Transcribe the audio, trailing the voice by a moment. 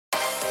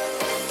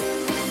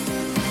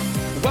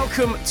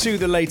Welcome to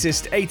the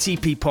latest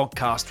ATP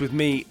podcast with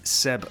me,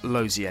 Seb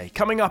Lauzier.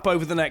 Coming up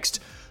over the next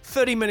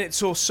 30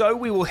 minutes or so,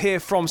 we will hear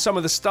from some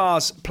of the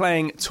stars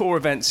playing tour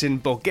events in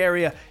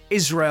Bulgaria,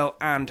 Israel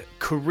and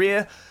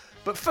Korea.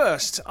 But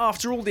first,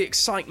 after all the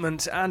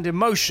excitement and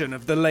emotion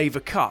of the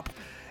Laver Cup,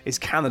 is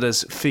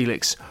Canada's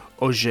FELIX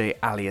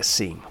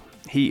Auger-Aliassime.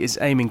 He is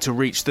aiming to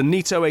reach the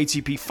NITO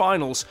ATP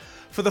finals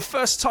for the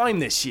first time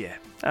this year.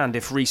 And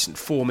if recent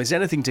form is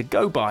anything to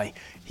go by,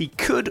 he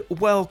could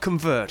well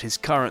convert his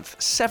current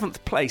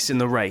 7th place in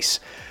the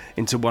race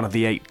into one of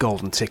the 8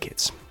 golden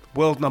tickets.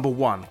 World number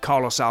 1,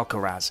 Carlos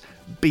Alcaraz,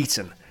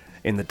 beaten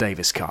in the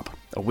Davis Cup.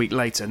 A week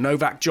later,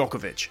 Novak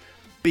Djokovic,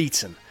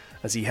 beaten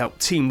as he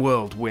helped Team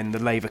World win the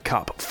Laver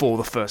Cup for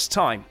the first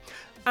time.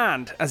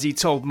 And, as he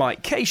told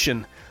Mike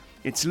Cation,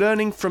 it's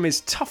learning from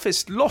his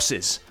toughest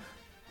losses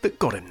that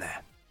got him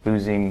there.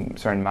 Losing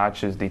certain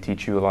matches, they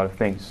teach you a lot of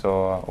things.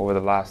 So over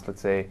the last,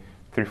 let's say,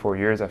 3-4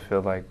 years, I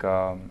feel like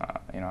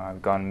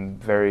I've gotten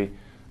very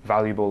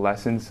valuable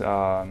lessons,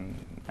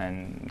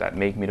 and that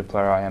make me the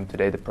player I am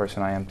today, the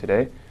person I am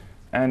today.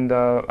 And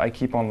I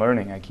keep on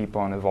learning, I keep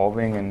on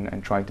evolving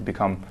and trying to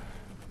become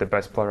the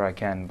best player I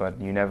can,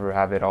 but you never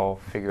have it all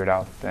figured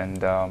out.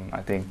 And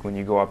I think when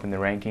you go up in the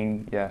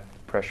ranking,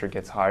 pressure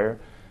gets higher.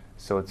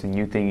 So it's a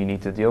new thing you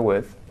need to deal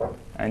with,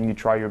 and you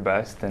try your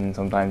best, and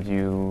sometimes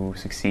you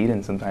succeed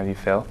and sometimes you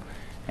fail,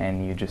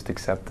 and you just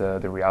accept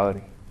the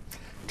reality.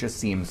 Just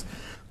seems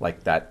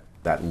like that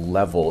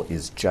level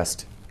is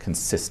just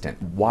consistent.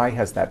 Why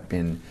has that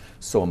been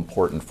so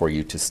important for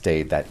you to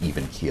stay that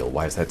even keel?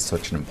 Why is that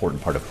such an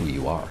important part of who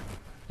you are?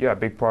 Yeah, a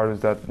big part is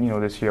that,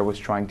 this year I was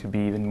trying to be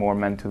even more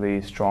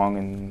mentally strong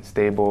and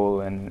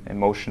stable and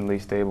emotionally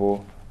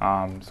stable.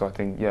 So I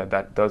think,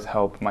 that does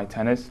help my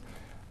tennis.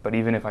 But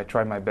even if I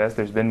tried my best,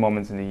 there's been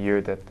moments in the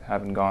year that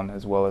haven't gone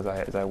as well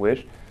as I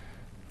wish.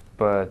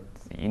 But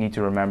you need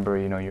to remember,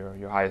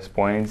 your highest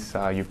points,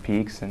 your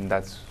peaks, and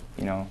that's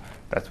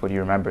what you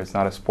remember. It's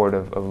not a sport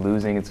of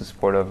losing, it's a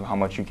sport of how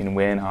much you can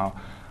win, how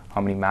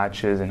many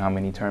matches and how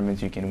many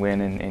tournaments you can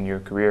win in your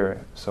career.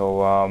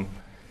 So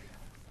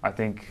I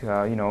think,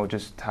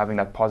 just having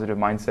that positive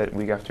mindset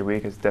week after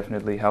week has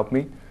definitely helped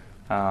me.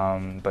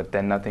 But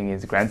then nothing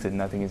is granted,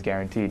 nothing is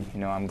guaranteed.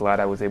 I'm glad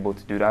I was able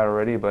to do that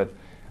already, but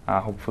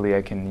hopefully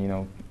I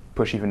can,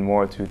 push even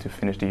more to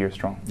finish the year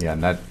strong. Yeah,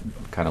 and that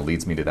kind of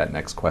leads me to that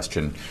next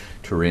question,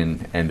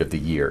 Turin, end of the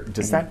year.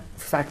 Does that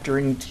factor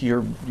into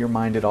your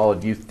mind at all?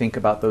 Do you think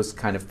about those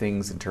kind of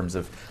things in terms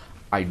of,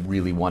 I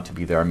really want to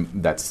be there,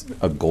 that's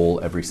a goal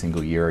every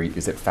single year?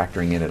 Is it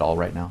factoring in at all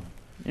right now?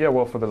 Yeah,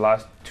 well, for the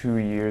last 2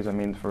 years,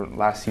 for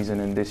last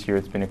season and this year,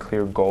 it's been a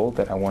clear goal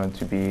that I wanted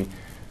to be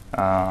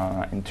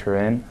in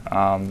Turin.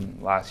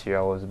 Last year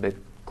I was a bit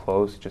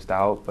close, just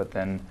out, but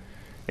then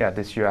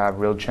this year I have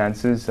real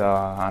chances.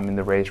 I'm in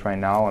the race right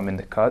now, I'm in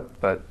the cut,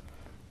 but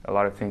a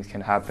lot of things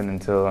can happen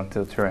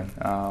until Turin.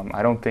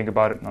 I don't think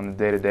about it on the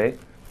day-to-day,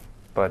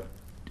 but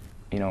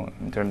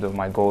in terms of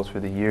my goals for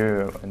the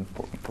year and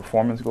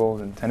performance goals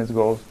and tennis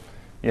goals,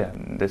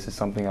 this is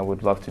something I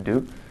would love to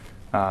do.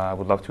 I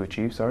would love to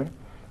achieve,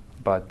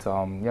 But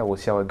we'll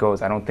see how it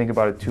goes. I don't think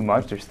about it too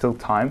much. There's still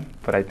time,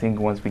 but I think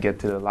once we get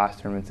to the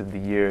last tournaments of the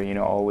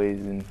year,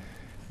 always in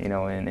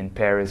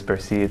Paris,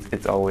 Bercy,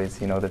 it's always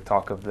the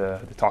talk of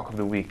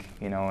the week,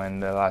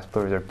 and the last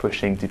players are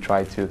pushing to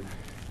try to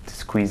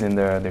squeeze in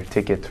their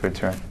ticket to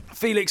return.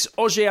 FELIX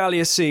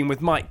Auger-Aliassime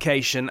with Mike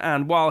Cation,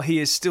 and while he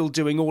is still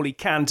doing all he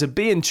can to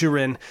be in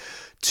Turin,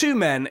 2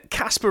 men,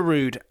 Casper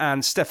Ruud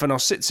and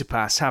Stefanos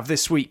Tsitsipas, have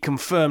this week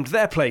confirmed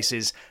their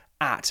places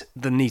at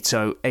the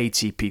NITO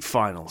ATP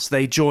finals.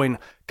 They join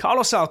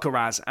Carlos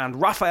Alcaraz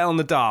and Rafael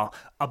Nadal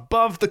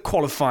above the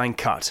qualifying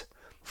cut.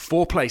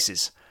 4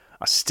 places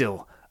are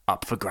still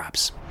up for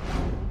grabs.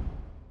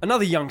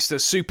 Another youngster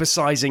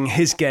supersizing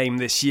his game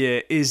this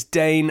year is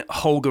Dane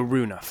Holger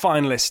Rune,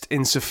 finalist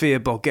in Sofia,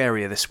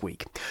 Bulgaria this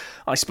week.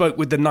 I spoke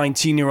with the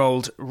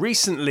 19-year-old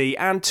recently,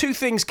 and 2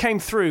 things came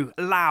through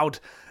loud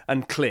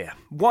and clear.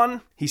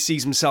 1, he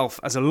sees himself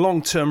as a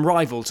long-term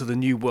rival to the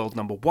new world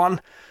number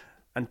 1,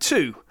 and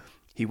 2,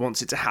 he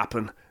wants it to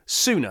happen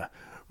sooner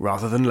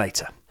rather than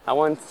later. I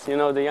want,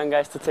 the young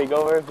guys to take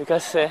over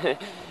because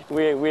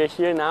we're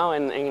here now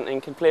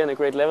and can play on a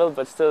great level,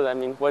 but still,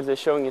 what they're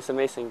showing is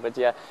amazing.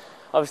 But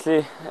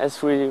obviously,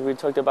 as we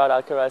talked about,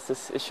 Alcaraz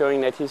is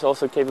showing that he's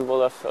also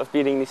capable of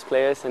beating these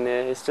players, and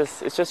it's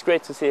just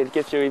great to see. It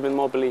gives you even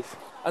more belief.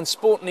 And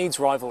sport needs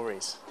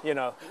rivalries,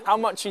 How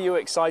much are you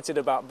excited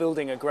about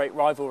building a great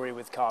rivalry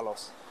with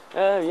Carlos?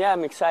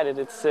 I'm excited.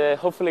 It's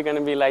hopefully going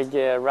to be like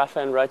Rafa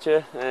and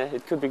Roger.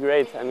 It could be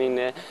great.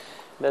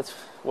 That's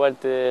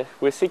what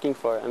we're seeking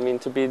for.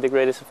 To be the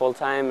greatest of all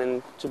time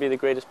and to be the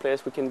greatest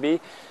players we can be.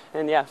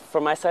 And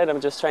from my side,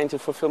 I'm just trying to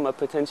fulfill my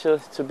potential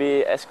to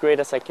be as great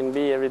as I can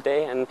be every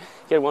day and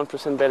get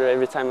 1% better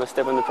every time I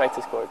step on the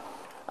practice court.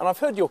 And I've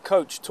heard your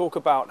coach talk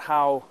about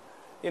how,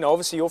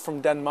 obviously you're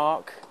from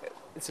Denmark.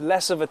 It's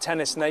less of a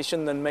tennis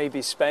nation than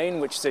maybe Spain,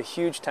 which is a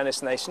huge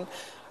tennis nation.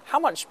 How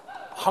much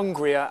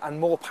hungrier and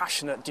more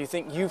passionate do you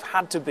think you've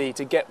had to be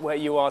to get where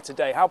you are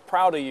today? How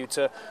proud are you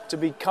to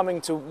be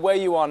coming to where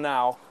you are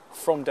now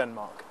from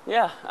Denmark?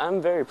 Yeah,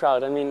 I'm very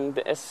proud. I mean,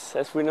 as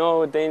we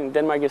know,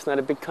 Denmark is not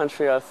a big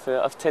country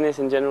of tennis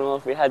in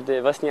general. We had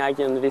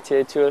Wozniacki on the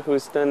VTA Tour,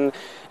 who's done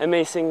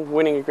amazing,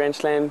 winning a Grand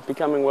Slam,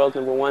 becoming world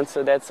 #1.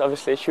 So that's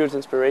obviously a huge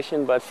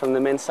inspiration. But from the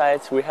men's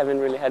side, we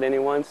haven't really had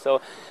anyone.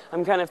 So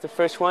I'm kind of the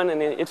first one,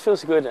 and it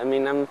feels good. I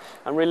mean, I'm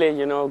really,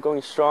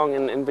 going strong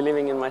and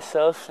believing in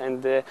myself,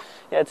 and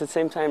at the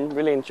same time,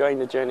 really enjoying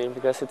the journey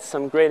because it's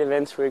some great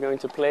events we're going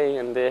to play,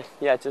 and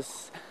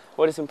just.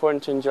 What is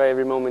important to enjoy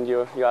every moment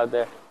you're out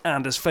there.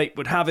 And as fate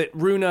would have it,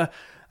 Rune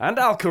and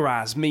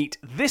ALCARAZ meet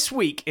this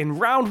week in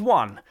round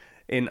 1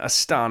 in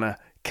Astana,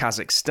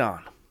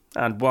 Kazakhstan.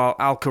 And while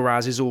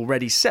ALCARAZ is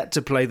already set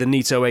to play the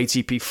Nitto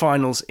ATP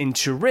Finals in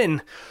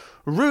Turin,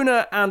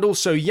 Rune and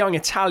also young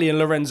Italian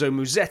Lorenzo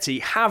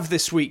Musetti have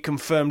this week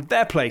confirmed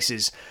their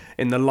places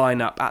in the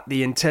lineup at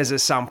the Intesa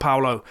San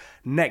Paolo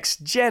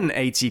Next Gen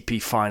ATP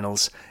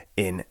Finals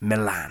in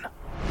Milan.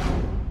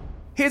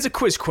 Here's a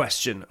quiz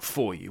question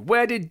for you.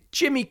 Where did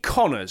Jimmy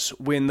Connors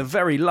win the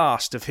very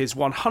last of his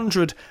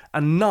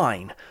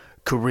 109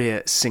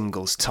 career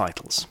singles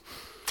titles?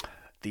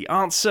 The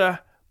answer,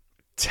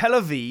 Tel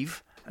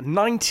Aviv,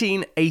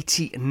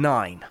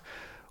 1989,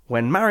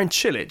 when Marin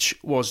Cilic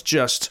was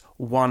just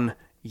 1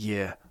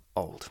 year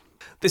old.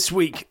 This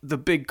week, the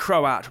big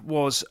Croat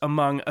was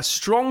among a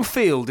strong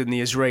field in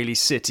the Israeli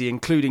city,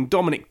 including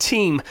Dominic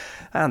Thiem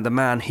and the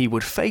man he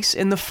would face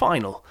in the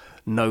final,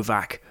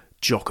 Novak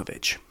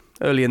Djokovic.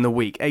 Early in the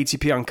week,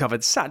 ATP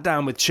Uncovered sat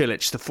down with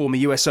Cilic, the former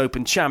US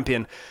Open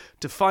champion,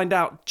 to find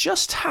out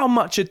just how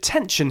much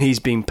attention he's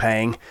been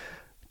paying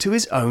to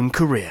his own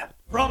career.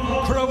 From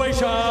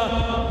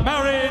Croatia,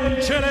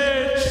 Marin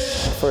Cilic.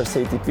 First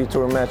ATP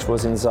Tour match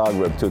was in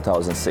Zagreb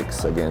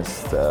 2006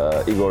 against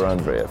Igor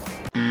Andreev.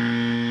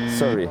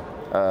 Sorry,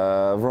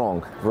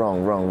 wrong.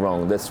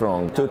 That's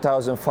wrong.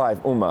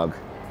 2005 Umag.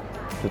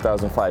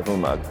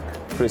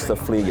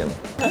 Christoph Fliegen.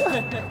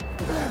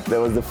 That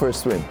was the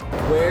first win.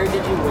 Where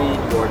did you win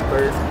your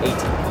first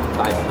ATP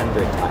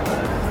 500 title?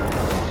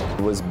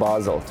 It was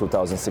Basel,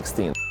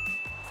 2016.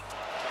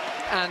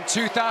 And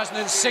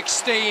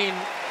 2016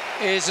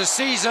 is a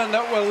season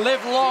that will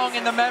live long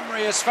in the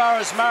memory as far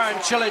as Marin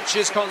Cilic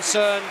is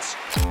concerned.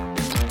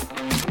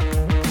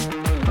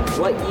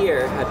 What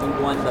year have you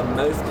won the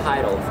most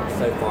titles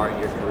so far in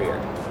your career?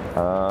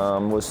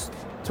 Was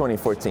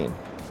 2014,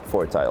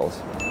 4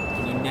 titles.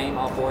 Can you name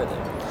all 4 of them?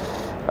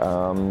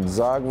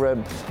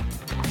 Zagreb,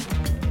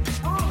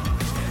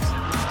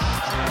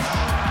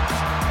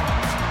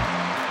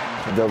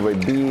 Delray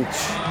Beach,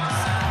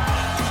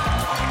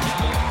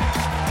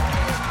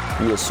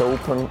 US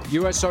Open.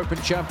 US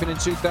Open champion in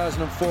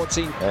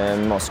 2014.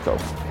 And Moscow.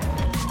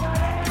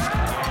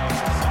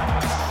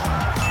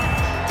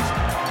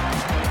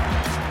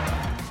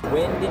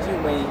 When did you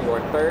win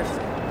your first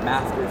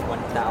Masters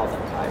 1000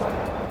 title?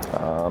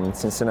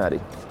 Cincinnati,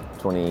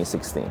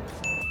 2016.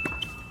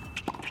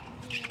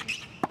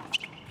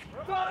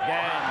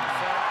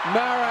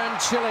 Marin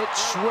Cilic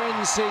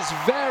wins his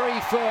very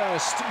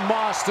first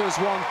Masters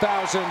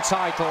 1000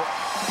 title.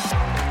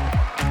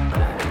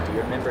 Do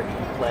you remember who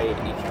you played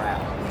each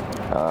round?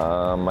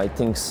 I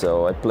think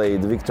so. I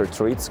played Viktor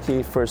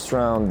Troitsky first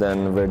round,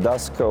 then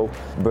Verdasco,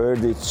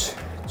 Berdych,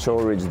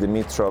 Chorich,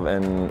 Dimitrov,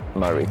 and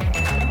Murray.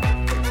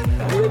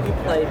 Who have you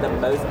played the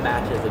most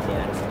matches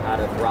against out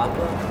of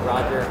Rafa,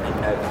 Roger,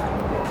 and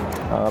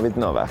Novak? With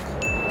Novak. Do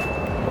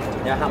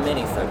you know how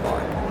many so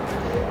far?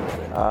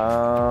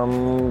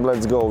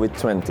 Let's go with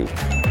 20.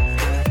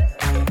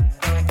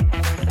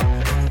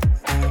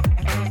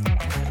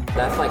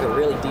 That's like a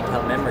really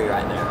detailed memory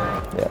right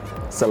there. Yeah,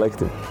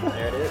 selective.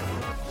 There it is.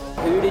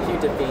 Who did you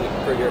defeat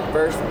for your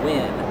first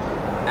win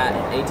at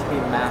an ATP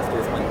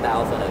Masters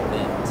 1000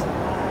 event?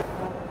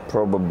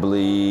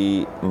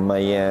 Probably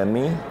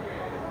Miami,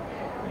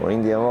 or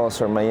Indian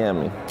Wells or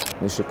Miami.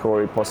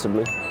 Nishikori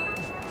possibly.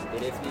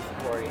 It is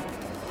Nishikori.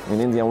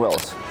 In Indian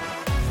Wells.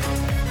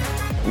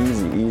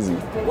 Easy.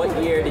 What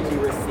year did you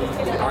receive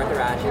the Arthur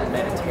Ashe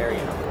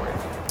Humanitarian Award?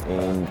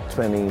 In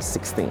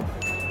 2016.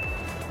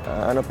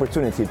 An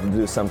opportunity to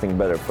do something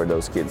better for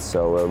those kids,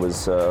 so it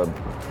was a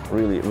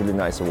really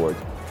nice award.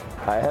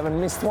 I haven't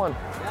missed one,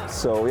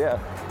 so yeah,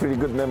 pretty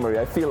good memory.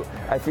 I feel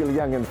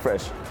young and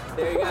fresh.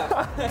 There you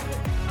go.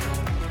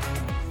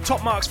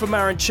 Top marks for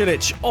Marin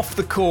Cilic off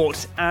the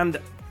court and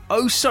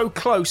oh so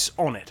close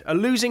on it. A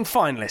losing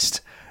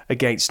finalist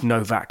against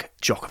Novak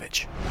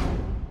Djokovic.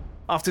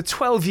 After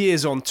 12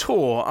 years on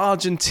tour,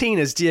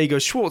 Argentina's Diego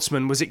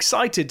Schwartzman was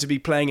excited to be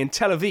playing in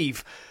Tel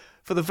Aviv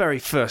for the very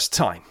first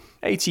time.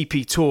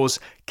 ATP Tour's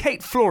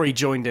Kate Flory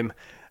joined him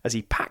as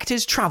he packed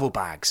his travel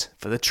bags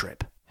for the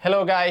trip.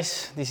 Hello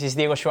guys, this is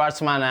Diego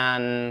Schwartzman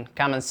and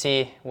come and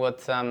see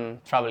what I'm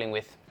traveling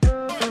with.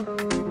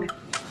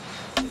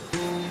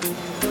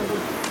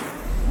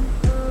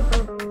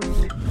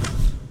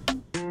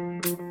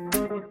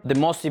 The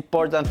most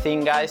important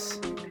thing, guys,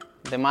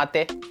 the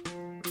mate.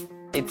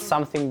 It's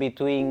something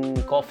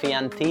between coffee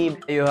and tea.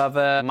 You have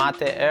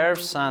mate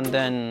herbs and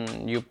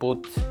then you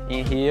put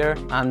in here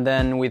and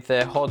then with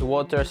the hot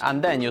water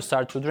and then you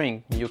start to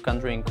drink. You can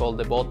drink all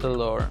the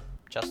bottle or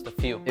just a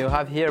few. You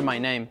have here my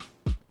name,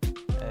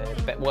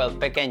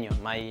 Pequeño,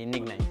 my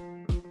nickname.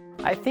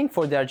 I think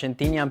for the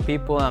Argentinian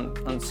people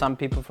and some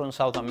people from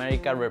South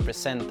America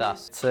represent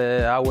us. It's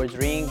our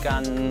drink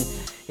and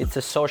it's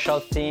a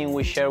social thing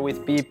we share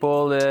with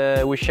people.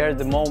 We share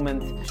the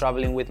moment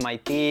traveling with my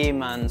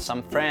team and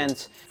some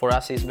friends. For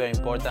us it's very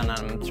important.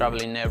 I'm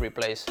traveling every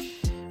place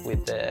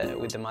with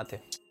the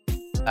mate.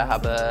 I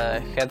have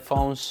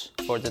headphones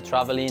for the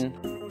traveling.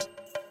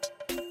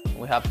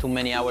 We have too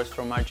many hours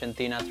from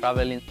Argentina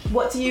traveling.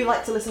 What do you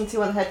like to listen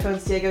to on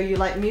headphones, Diego? You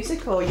like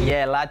music or you...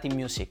 Yeah, Latin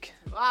music.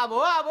 Vamos,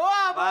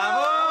 vamos,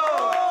 vamos!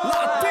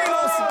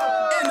 Latinos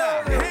in the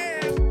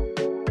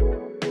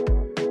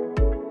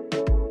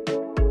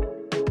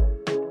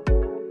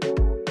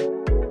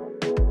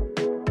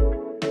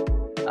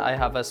hand. I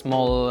have a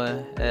small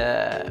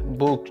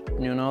book,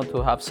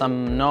 to have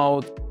some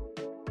notes.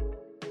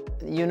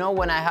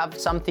 When I have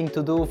something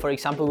to do, for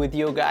example, with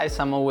you guys,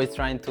 I'm always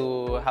trying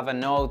to have a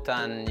note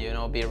and,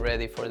 be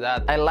ready for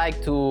that. I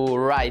like to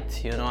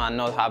write, and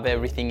not have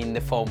everything in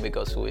the phone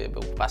because we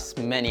pass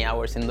many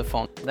hours in the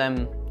phone.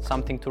 Then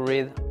something to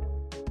read.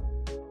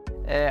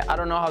 I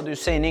don't know how to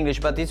say in English,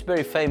 but it's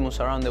very famous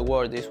around the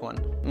world, this one.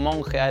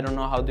 Monje, I don't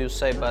know how to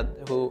say,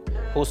 but who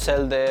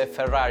sell the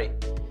Ferrari.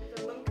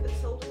 The monk that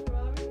sold a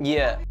Ferrari?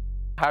 Yeah.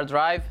 Hard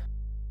drive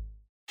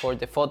for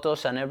the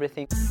photos and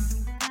everything.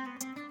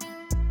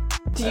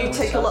 Do you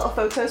take a lot of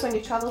photos when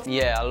you travel?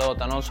 Yeah, a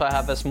lot. And also I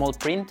have a small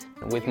print.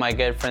 With my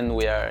girlfriend,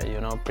 we are,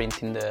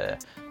 printing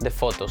the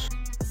photos.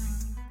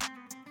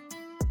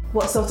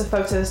 What sort of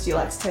photos do you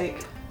like to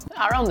take?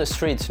 Around the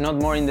streets, not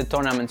more in the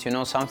tournaments,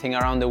 something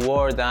around the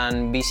world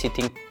and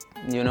visiting,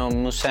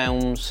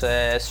 museums,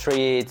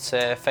 streets,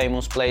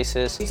 famous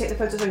places. Do you take the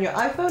photos on your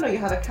iPhone or you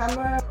have a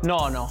camera?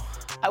 No.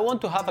 I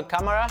want to have a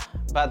camera,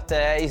 but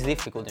it's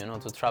difficult,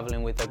 to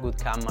traveling with a good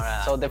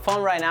camera. So the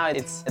phone right now,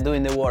 it's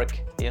doing the work,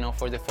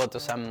 for the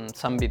photos and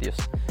some videos.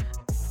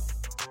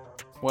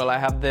 Well, I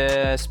have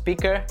the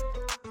speaker.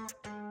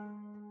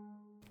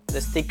 The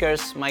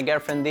stickers my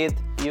girlfriend did.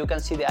 You can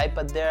see the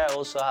iPad there. I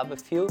also have a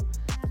few.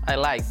 I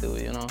like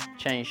to,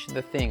 change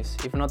the things.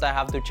 If not, I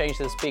have to change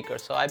the speaker.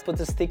 So I put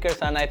the stickers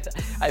and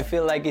I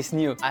feel like it's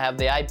new. I have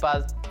the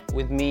iPad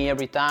with me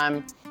every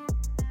time.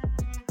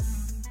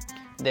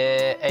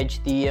 The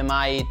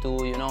HDMI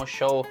to,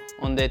 show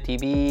on the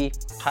TV,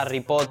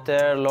 Harry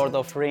Potter, Lord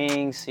of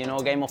Rings,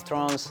 Game of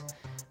Thrones,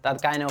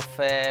 that kind of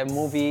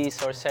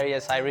movies or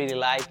series I really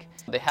like.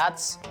 The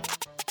hats,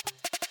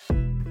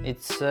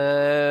 it's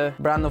a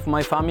brand of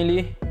my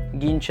family,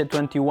 Ginche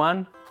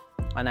 21,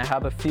 and I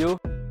have a few.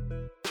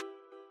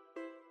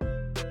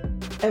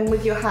 And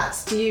with your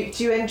hats, do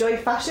you enjoy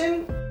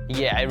fashion?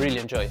 Yeah, I really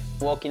enjoy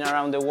walking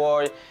around the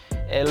world.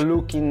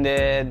 Looking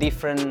the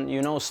different,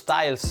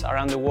 styles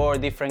around the world,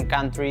 different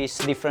countries,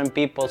 different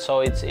people.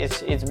 So it's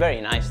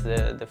very nice,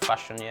 the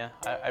fashion, yeah.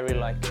 I really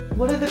like.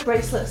 What are the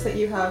bracelets that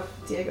you have,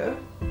 Diego?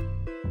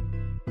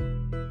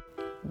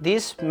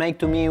 This made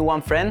to me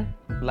one friend,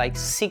 like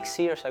 6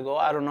 years ago.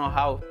 I don't know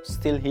how,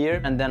 still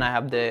here. And then I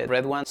have the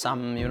red one,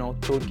 some,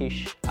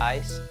 Turkish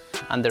eyes.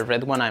 And the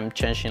red one I'm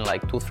changing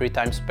like 2-3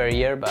 times per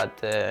year,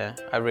 but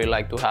I really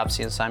like to have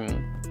since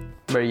I'm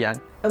very young.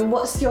 And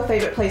what's your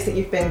favorite place that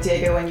you've been,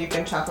 Diego, when you've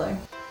been traveling?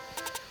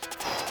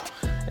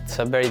 It's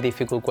a very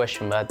difficult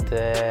question, but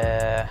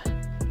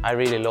I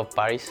really love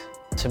Paris.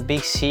 It's a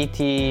big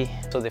city,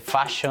 so the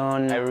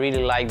fashion, I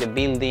really like the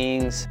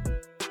buildings.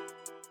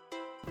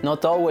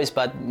 Not always,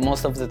 but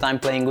most of the time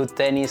playing good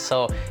tennis,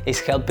 so it's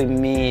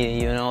helping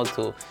me,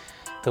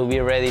 to be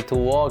ready to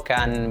walk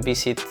and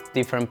visit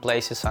different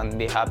places and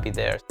be happy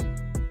there.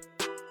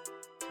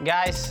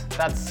 Guys,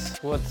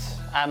 that's what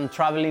I'm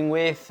traveling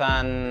with,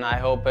 and I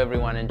hope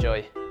everyone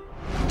enjoy.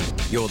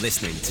 You're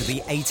listening to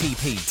the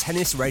ATP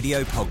Tennis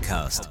Radio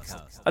Podcast.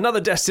 Another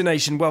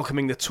destination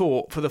welcoming the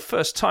tour for the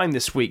first time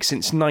this week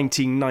since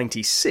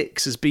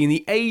 1996 has been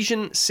the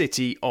Asian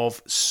city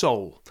of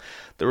Seoul.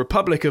 The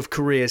Republic of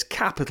Korea's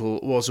capital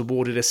was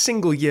awarded a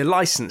single-year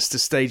license to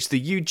stage the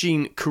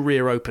Eugene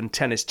Korea Open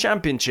Tennis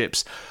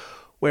Championships,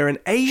 where an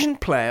Asian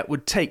player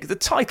would take the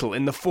title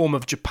in the form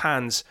of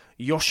Japan's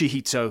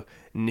Yoshihito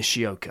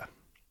Nishioka.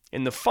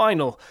 In the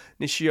final,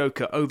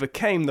 Nishioka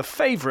overcame the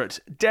favourite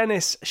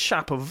DENIS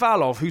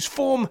Shapovalov, whose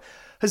form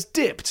has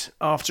dipped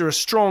after a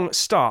strong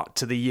start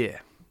to the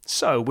year.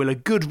 So, will a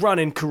good run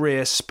in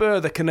Korea spur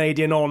the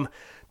Canadian on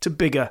to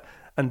bigger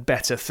and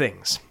better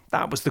things?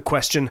 That was the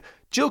question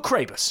Jill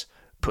Craybas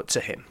put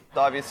to him.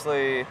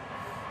 Obviously,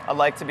 I'd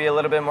like to be a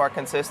little bit more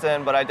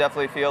consistent, but I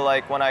definitely feel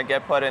like when I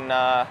get put in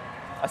a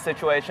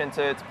situation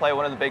to play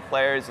one of the big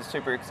players is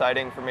super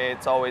exciting for me.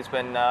 It's always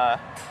been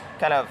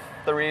kind of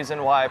the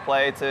reason why I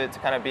play, to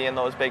kind of be in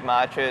those big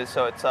matches.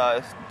 So it's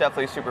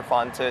definitely super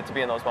fun to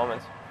be in those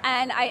moments.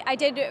 And I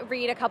did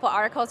read a couple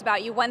articles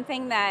about you. One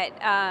thing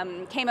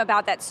that came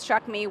about that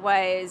struck me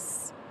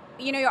was,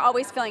 you're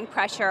always feeling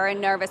pressure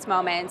and nervous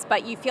moments,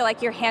 but you feel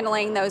like you're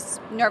handling those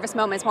nervous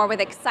moments more with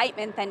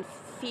excitement than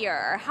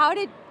fear.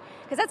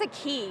 Because that's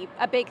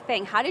a big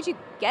thing. How did you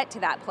get to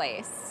that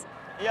place?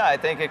 Yeah, I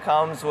think it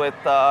comes with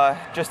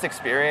just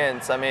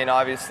experience. I mean,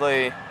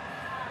 obviously,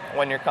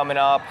 when you're coming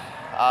up,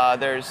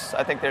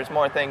 I think there's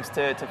more things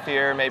to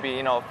fear.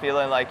 Maybe,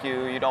 feeling like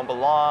you don't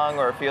belong,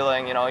 or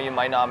feeling, you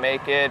might not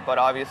make it. But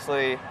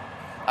obviously,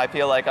 I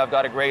feel like I've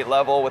got a great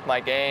level with my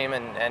game,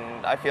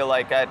 and I feel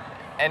like at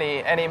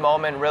any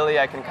moment, really,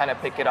 I can kind of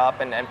pick it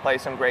up and play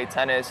some great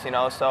tennis,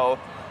 So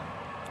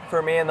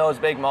for me, in those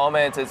big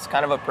moments, it's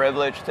kind of a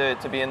privilege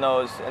to be in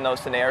those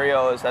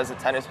scenarios as a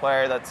tennis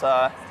player.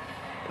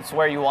 It's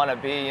where you want to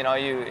be.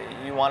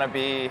 You want to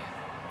be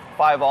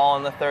 5-all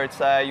in the third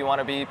set. You want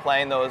to be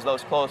playing those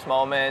close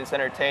moments,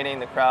 entertaining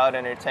the crowd,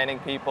 entertaining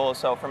people.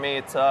 So for me,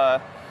 it's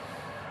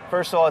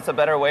first of all, it's a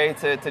better way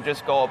to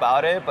just go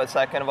about it. But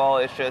second of all,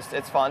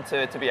 it's fun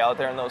to be out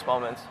there in those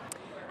moments.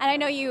 And I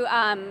know you you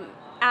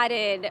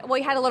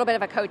had a little bit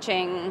of a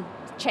coaching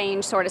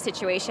change sort of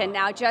situation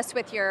now, just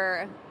with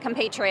your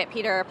compatriot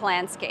Peter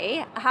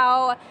Polansky.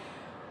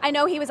 I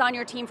know he was on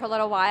your team for a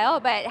little while,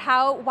 but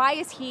why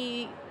is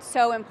he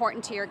so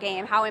important to your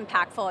game? How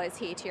impactful is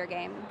he to your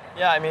game?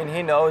 Yeah, I mean,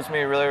 he knows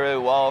me really, really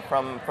well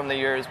from the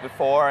years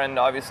before, and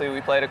obviously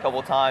we played a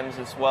couple times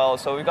as well.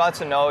 So we got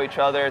to know each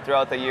other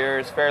throughout the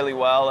years fairly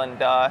well,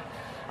 and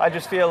I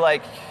just feel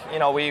like,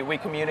 we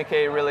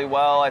communicate really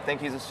well. I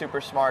think he's a super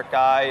smart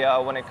guy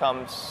when it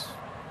comes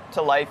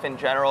to life in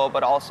general,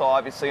 but also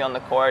obviously on the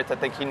court. I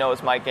think he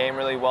knows my game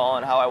really well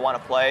and how I want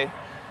to play.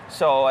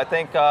 So I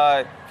think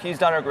he's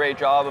done a great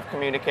job of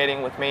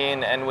communicating with me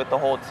and with the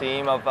whole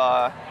team of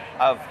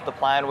the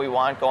plan we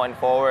want going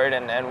forward,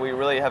 and we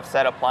really have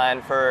set a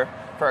plan for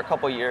a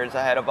couple years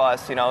ahead of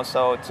us,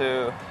 so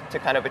to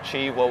kind of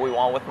achieve what we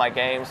want with my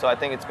game. So I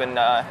think it's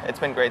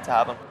been great to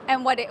have him.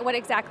 And what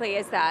exactly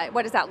is that?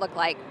 What does that look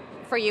like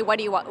for you? What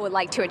do you would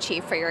like to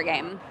achieve for your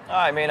game?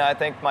 I mean, I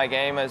think my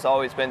game has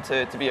always been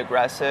to be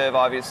aggressive.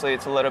 Obviously,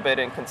 it's a little bit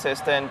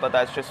inconsistent, but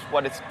that's just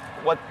what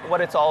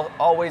it's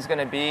always going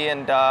to be,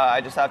 and I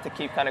just have to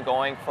keep kind of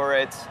going for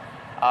it,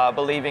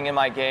 believing in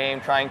my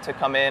game, trying to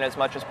come in as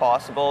much as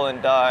possible,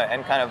 and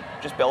kind of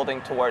just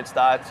building towards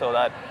that, so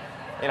that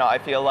I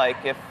feel like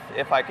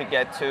if I could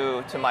get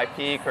to my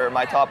peak or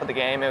my top of the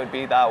game, it would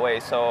be that way.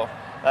 So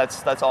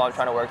that's all I'm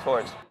trying to work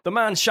towards. The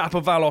man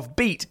Shapovalov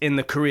beat in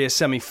the career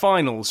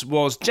semi-finals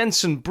was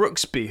Jenson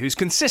Brooksby, whose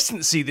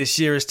consistency this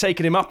year has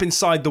taken him up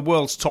inside the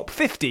world's top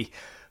 50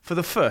 for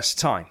the first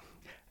time.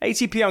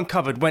 ATP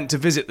Uncovered went to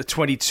visit the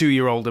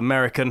 22-year-old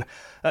American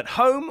at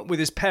home with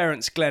his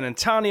parents Glenn and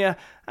Tanya,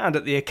 and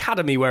at the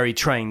academy where he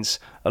trains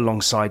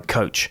alongside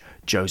coach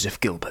Joseph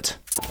Gilbert.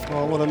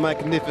 Oh, what a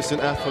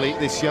magnificent athlete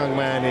this young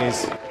man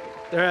is.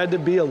 There had to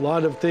be a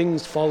lot of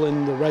things fall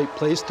in the right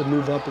place to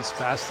move up as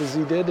fast as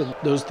he did, and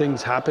those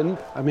things happened.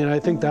 I mean,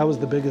 I think that was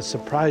the biggest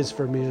surprise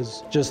for me,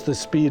 is just the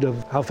speed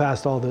of how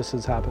fast all this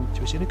has happened.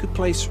 He's in a good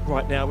place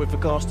right now with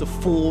regards to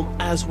form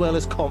as well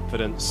as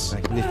confidence.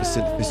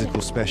 Magnificent physical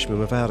specimen,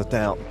 without a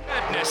doubt.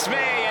 Goodness me,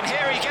 and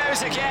here he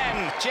goes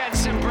again,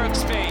 Jenson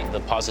Brooksby. The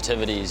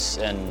positivities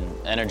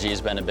and energy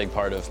has been a big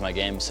part of my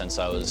game since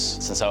I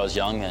was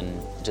young, and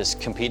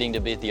just competing to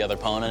beat the other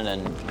opponent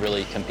and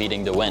really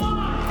competing to win.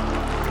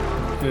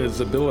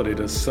 His ability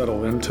to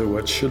settle into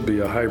what should be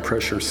a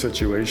high-pressure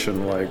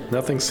situation, like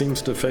nothing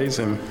seems to faze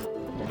him.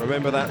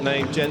 Remember that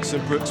name, Jenson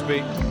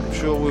Brooksby. I'm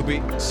sure we'll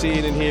be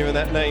seeing and hearing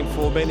that name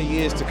for many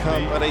years to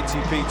come at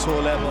ATP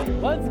Tour level.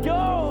 Let's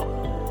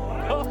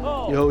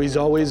go! He's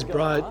always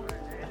brought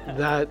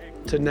that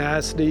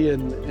tenacity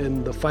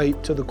and the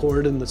fight to the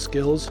court and the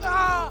skills.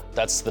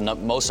 That's the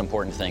most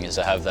important thing, is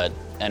to have that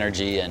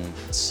energy, and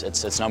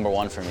it's number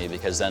one for me,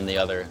 because then the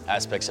other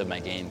aspects of my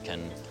game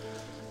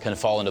can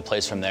fall into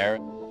place from there.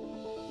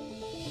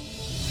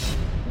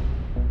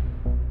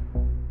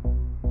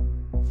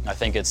 I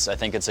think it's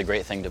a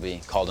great thing to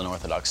be called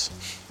unorthodox.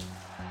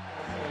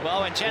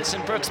 Well, when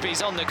Jenson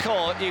Brooksby's on the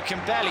court, you can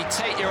barely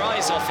take your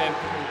eyes off him.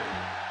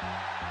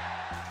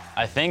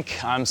 I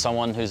think I'm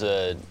someone who's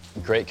a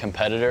great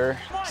competitor.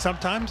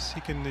 Sometimes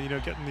he can,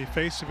 get in the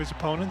face of his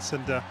opponents,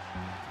 and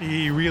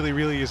he really,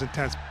 really is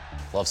intense.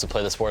 Loves to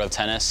play the sport of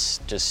tennis.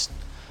 Just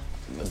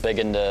big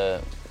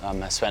into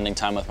spending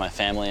time with my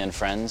family and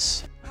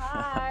friends.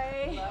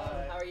 Hi.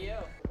 How are you?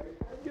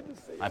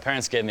 My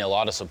parents gave me a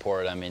lot of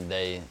support. I mean,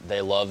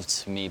 they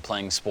loved me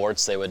playing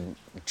sports. They would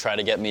try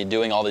to get me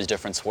doing all these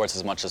different sports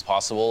as much as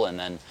possible, and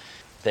then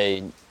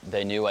they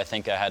knew I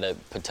think I had a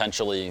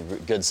potentially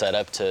good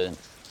setup to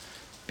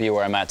be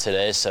where I'm at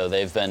today. So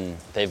they've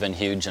been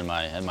huge in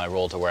my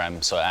role to where I'm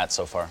at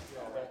so far.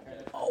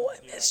 Oh,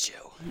 I missed you.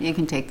 You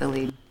can take the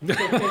lead.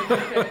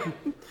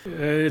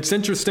 It's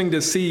interesting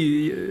to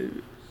see,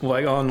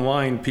 like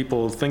online,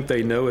 people think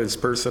they know his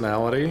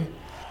personality,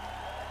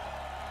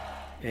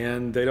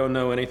 and they don't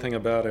know anything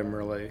about him,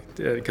 really.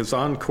 Because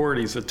on court,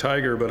 he's a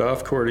tiger, but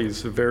off court,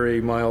 he's very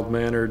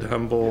mild-mannered,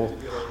 humble.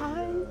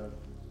 Hi.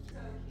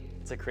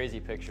 It's a crazy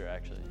picture,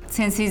 actually.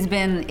 Since he's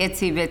been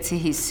itsy bitsy,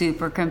 he's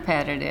super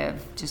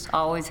competitive. Just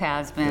always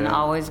has been,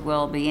 always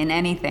will be in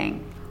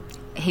anything.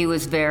 He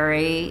was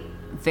very,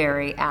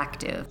 very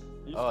active.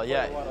 Oh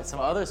yeah,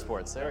 some other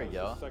sports. There we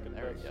go.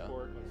 There we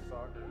go.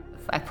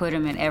 I put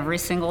him in every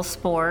single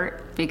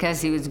sport because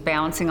he was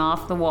bouncing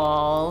off the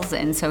walls,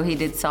 and so he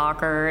did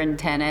soccer and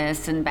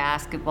tennis and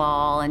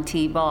basketball and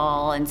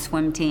t-ball and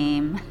swim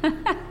team.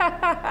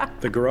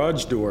 The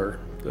garage door.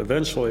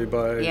 Eventually,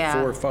 by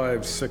 4,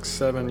 5, 6,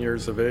 7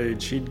 years of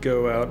age, he'd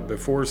go out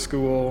before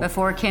school.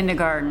 Before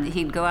kindergarten,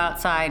 he'd go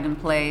outside and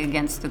play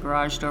against the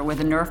garage door with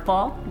a Nerf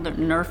ball, the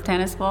Nerf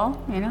tennis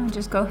ball, you know,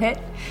 just go hit.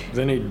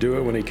 Then he'd do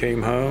it when he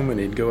came home, and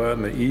he'd go out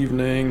in the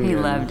evening. He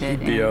loved it.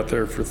 He'd be out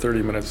there for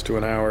 30 minutes to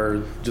an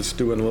hour just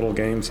doing little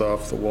games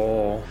off the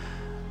wall.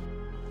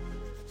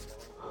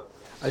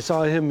 I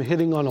saw him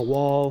hitting on a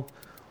wall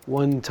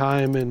one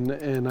time,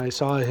 and I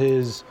saw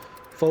his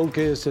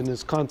focus and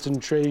his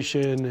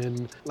concentration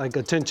and like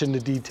attention to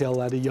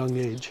detail at a young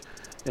age.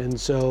 And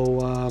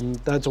so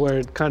that's where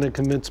it kind of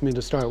convinced me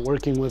to start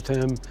working with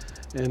him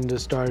and to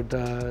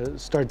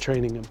start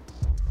training him.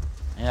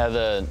 Yeah,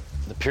 the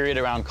period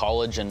around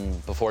college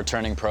and before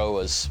turning pro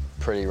was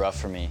pretty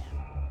rough for me.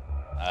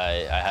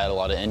 I had a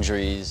lot of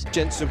injuries.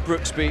 Jenson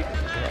Brooksby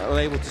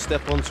unable to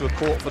step onto a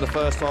court for the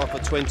first half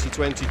of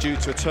 2020 due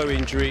to a toe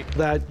injury.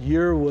 That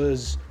year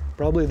was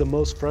probably the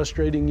most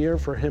frustrating year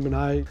for him and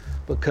I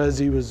because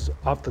he was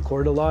off the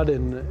court a lot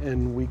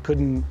and we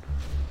couldn't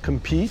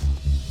compete.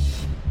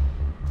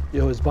 You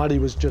know, his body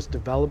was just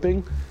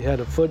developing. He had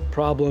a foot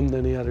problem,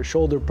 then he had a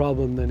shoulder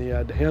problem, then he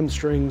had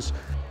hamstrings.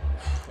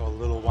 A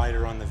little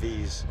wider on the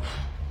V's.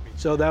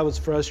 So that was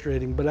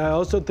frustrating, but I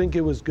also think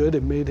it was good.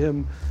 It made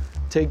him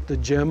take the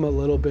gym a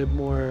little bit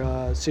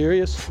more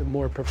serious and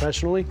more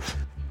professionally.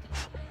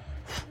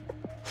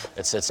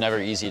 It's never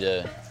easy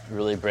to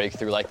really break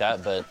through like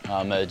that, but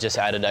it just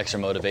added extra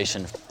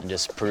motivation and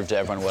just proved to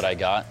everyone what I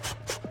got.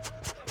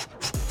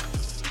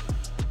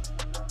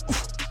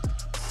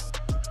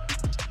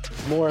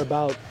 More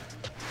about,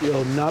 you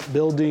know, not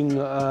building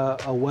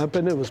a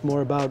weapon. It was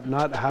more about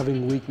not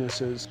having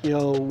weaknesses. You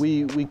know,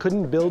 we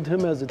couldn't build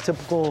him as a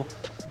typical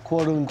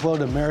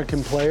quote-unquote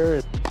American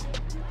player.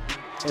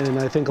 And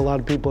I think a lot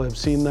of people have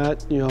seen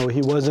that. You know,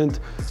 he wasn't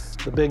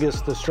the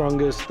biggest, the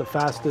strongest, the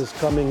fastest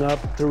coming up.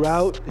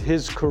 Throughout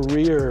his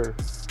career,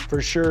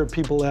 for sure,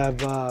 people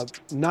have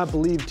not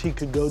believed he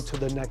could go to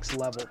the next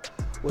level,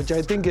 which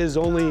I think has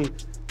only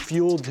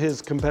fueled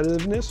his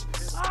competitiveness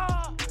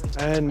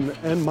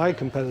and my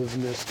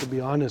competitiveness, to be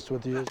honest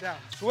with you. Down.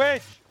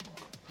 Switch.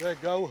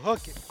 Good, go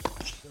hook it.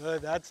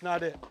 Good, that's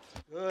not it.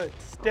 Good,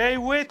 stay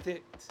with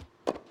it.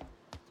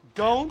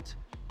 Don't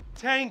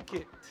tank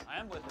it. I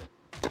am with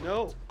it.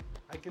 No,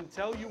 I can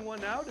tell you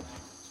one out of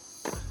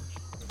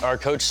it. Our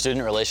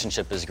coach-student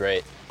relationship is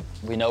great.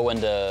 We know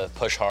when to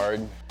push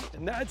hard.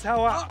 And that's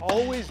how I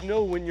always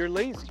know when you're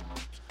lazy.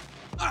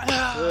 Good,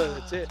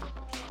 that's it.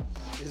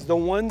 Is the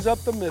ones up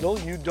the middle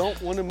you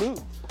don't want to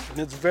move. And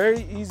it's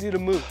very easy to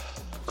move.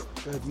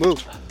 Good,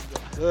 move.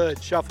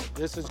 Good, shuffle.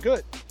 This is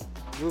good.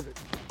 Move it.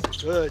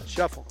 Good,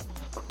 shuffle.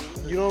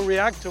 You don't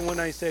react to when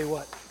I say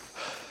what?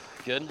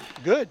 Good?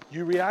 Good.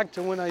 You react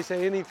to when I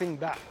say anything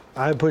back.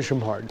 I push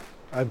him hard.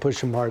 I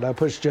push him hard. I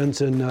push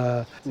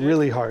Jenson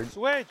really hard.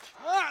 Switch.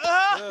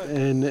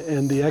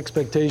 And the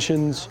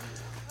expectations,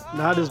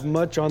 not as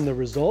much on the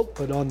result,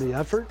 but on the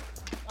effort.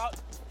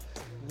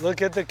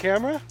 Look at the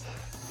camera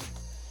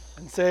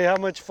and say how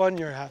much fun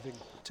you're having.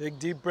 Take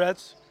deep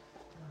breaths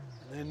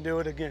and then do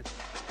it again.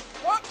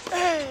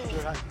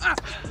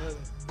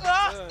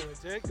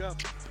 Good. Go.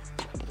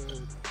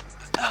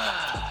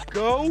 Good.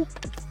 Go.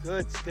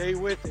 Good. Stay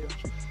with it.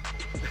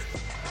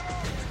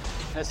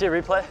 Can I see a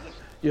replay?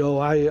 You know,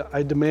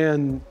 I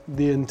demand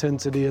the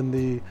intensity and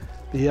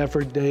the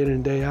effort day in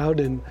and day out,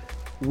 and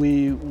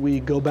we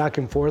go back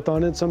and forth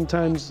on it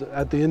sometimes.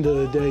 At the end of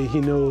the day, he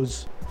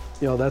knows,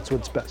 you know, that's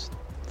what's best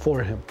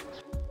for him.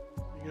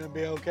 You gonna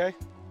be okay?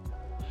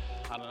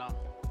 I don't know.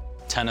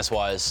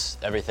 Tennis-wise,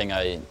 everything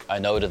I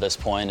know to this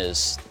point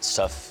is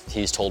stuff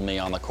he's told me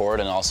on the court,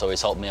 and also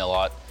he's helped me a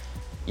lot,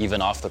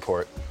 even off the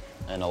court,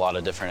 in a lot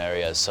of different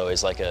areas. So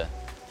he's like a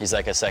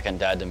second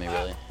dad to me,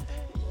 really.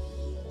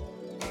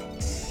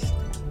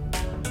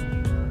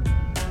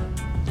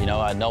 You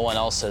know, no one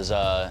else has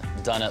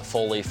done it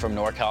fully from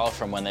NorCal,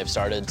 from when they've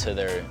started to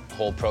their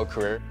whole pro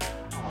career.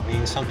 I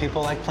mean, some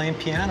people like playing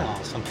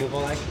piano. Some people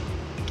like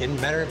getting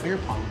better at beer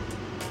pong.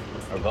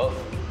 Or both.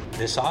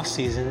 This off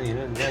season, you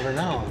never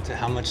know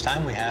how much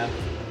time we have.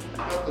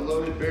 The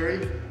loaded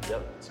berry.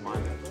 Yep, it's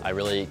mine. I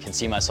really can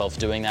see myself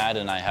doing that,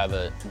 and I have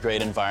a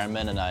great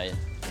environment, and I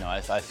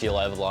feel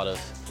I have a lot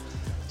of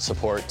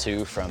support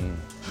too from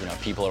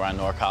people around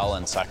NorCal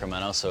and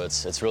Sacramento. So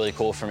it's really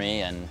cool for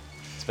me, and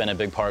it's been a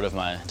big part of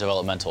my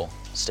developmental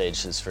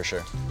stages for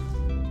sure.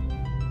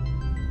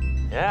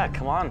 Yeah,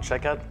 come on,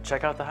 check out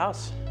the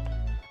house.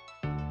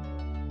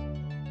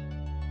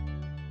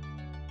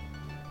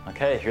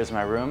 Okay, here's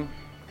my room.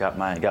 Got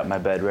my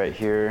bed right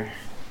here.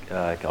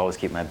 I can always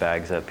keep my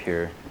bags up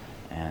here,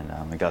 and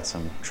I got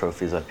some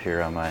trophies up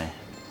here on my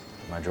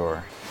my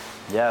drawer.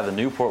 Yeah, the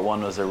Newport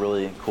one was a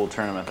really cool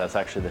tournament. That's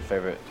actually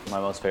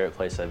my most favorite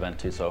place I've been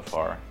to so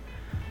far.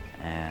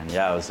 And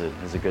yeah, it was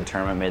a good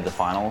tournament, made the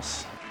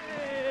finals.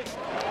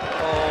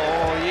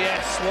 Oh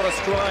yes, what a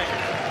strike.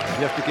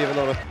 You have to give a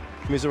lot of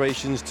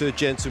commiserations to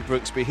Jenson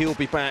Brooksby. He'll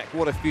be back.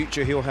 What a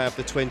future he'll have,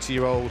 the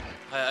 20-year-old.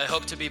 I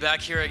hope to be back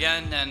here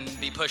again and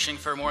be pushing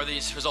for more of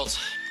these results.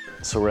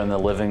 So we're in the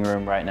living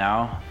room right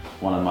now.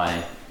 One of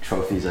my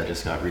trophies I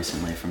just got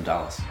recently from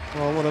Dallas.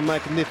 Oh, what a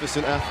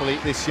magnificent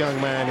athlete this young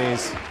man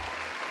is.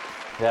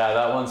 Yeah,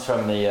 that one's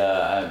from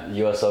the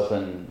US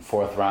Open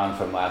 4th round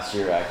from last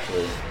year,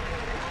 actually.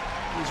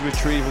 His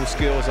retrieval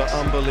skills are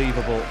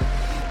unbelievable.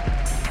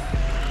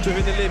 To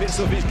the limits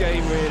of his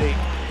game, really.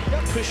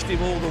 That pushed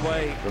him all the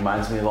way.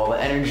 Reminds me of all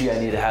the energy I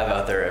need to have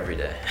out there every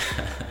day.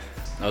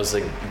 That was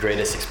the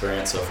greatest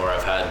experience so far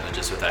I've had,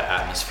 just with that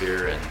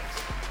atmosphere and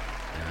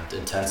the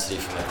intensity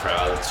from the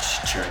crowd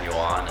cheering you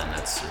on, and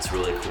it's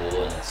really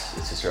cool, and it's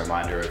just a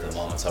reminder of the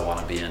moments I want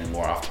to be in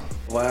more often.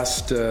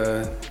 Last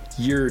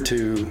year or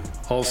two,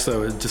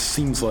 also, it just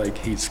seems like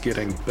he's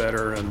getting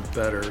better and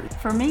better.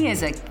 For me,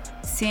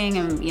 seeing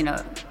him,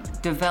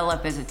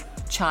 develop as a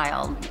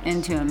child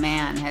into a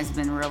man has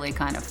been really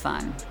kind of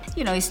fun.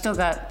 He's still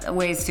got a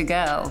ways to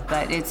go,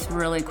 but it's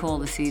really cool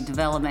to see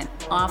development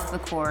off the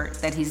court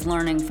that he's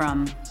learning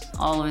from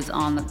all of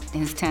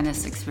his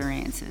tennis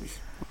experiences.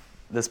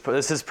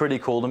 This is pretty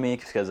cool to me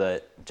because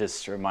it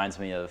just reminds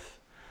me of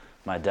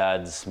my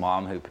dad's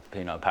mom who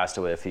passed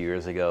away a few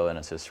years ago, and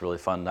it's just really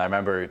fun. I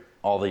remember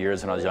all the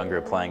years when I was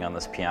younger playing on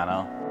this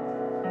piano.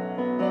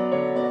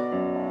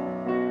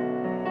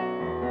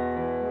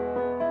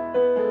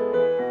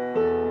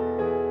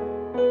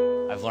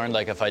 I've learned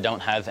if I don't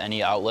have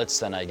any outlets,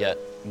 then I get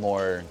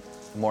more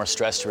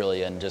stressed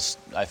really, and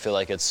I feel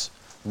like it's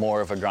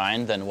more of a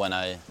grind than when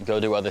I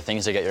go do other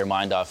things to get your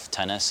mind off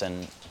tennis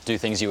and do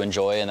things you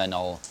enjoy, and then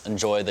I'll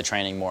enjoy the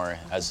training more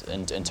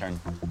in turn.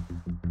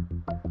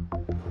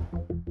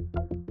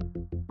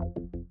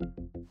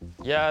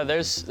 Yeah,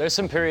 there's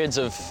some periods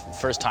of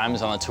first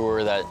times on the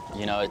tour that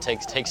it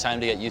takes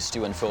time to get used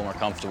to and feel more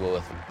comfortable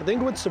with. I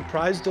think what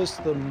surprised us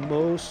the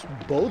most,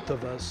 both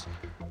of us,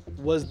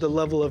 was the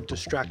level of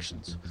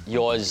distractions. You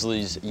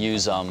always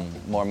use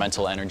more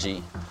mental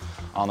energy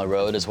on the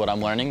road, is what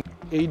I'm learning.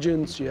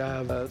 Agents, you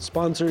have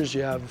sponsors,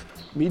 you have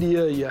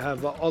media, you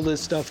have all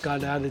this stuff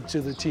got added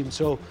to the team.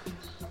 So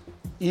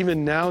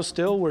even now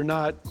still, we're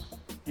not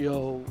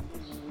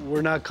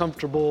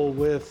comfortable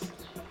with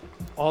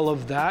all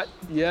of that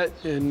yet,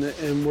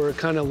 and we're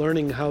kind of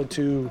learning how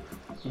to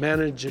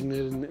manage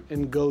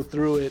and go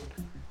through it,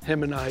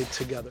 him and I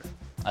together.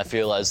 I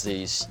feel as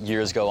these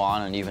years go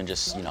on and even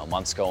just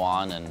months go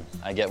on and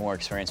I get more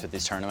experience with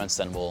these tournaments,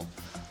 then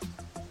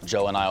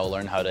Joe and I will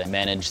learn how to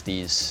manage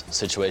these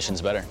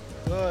situations better.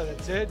 Good,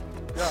 that's it.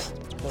 Yeah.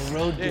 The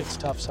road gets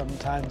tough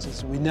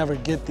sometimes. We never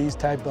get these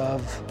type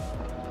of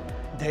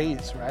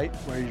days, right,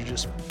 where you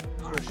just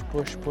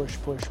push.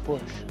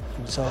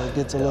 And so it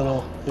gets a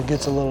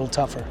little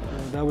tougher.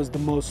 That was the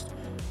most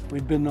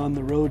we've been on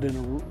the road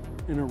in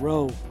a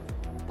row,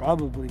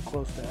 probably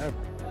close to ever.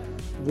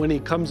 When he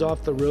comes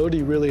off the road,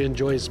 he really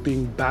enjoys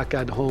being back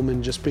at home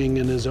and just being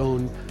in his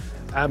own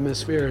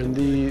atmosphere. And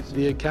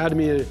the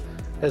Academy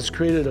has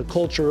created a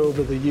culture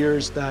over the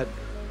years that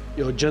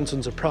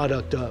Jenson's a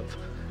product of,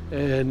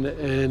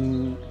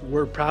 and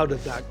we're proud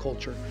of that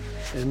culture.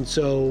 And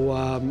so,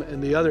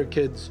 and the other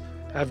kids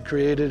have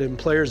created, and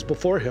players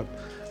before him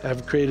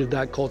have created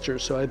that culture.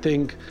 So I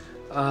think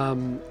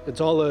it's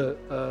all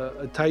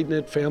a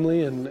tight-knit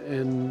family,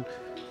 and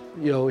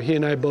he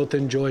and I both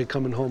enjoy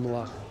coming home a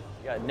lot.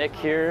 You got Nick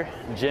here,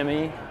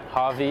 Jimmy,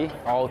 Javi,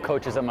 all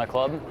coaches at my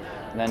club.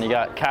 And then you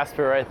got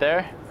Casper right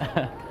there.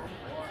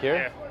 Here.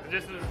 Yeah,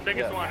 just the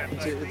biggest one.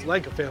 It's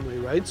like a family,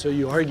 right? So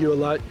you argue a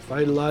lot, you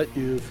fight a lot,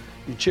 you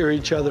cheer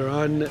each other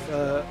on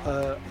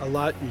a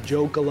lot, you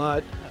joke a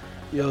lot.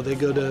 They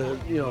go to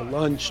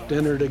lunch,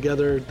 dinner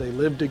together, they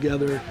live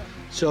together.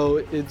 So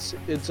it's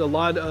a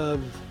lot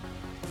of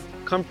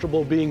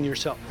comfortable being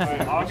yourself.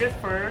 August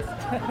 1st,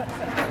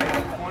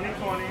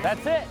 2020.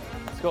 That's it.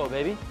 Let's go,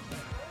 baby.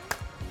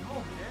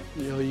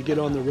 You get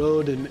on the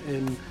road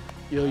and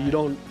you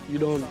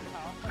don't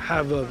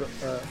have a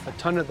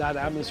ton of that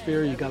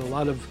atmosphere. You got a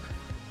lot of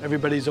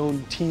everybody's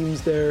own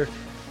teams there,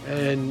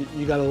 and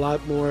you got a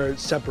lot more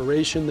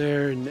separation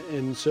there.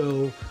 And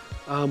so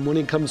when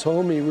he comes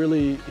home, he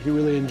really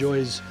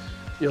enjoys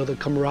the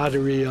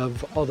camaraderie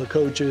of all the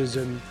coaches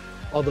and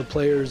all the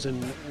players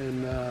and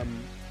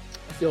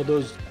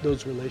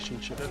those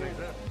relationships.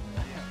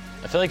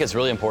 I feel like it's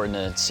really important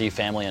to see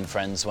family and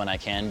friends when I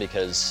can,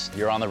 because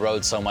you're on the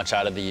road so much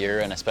out of the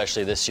year, and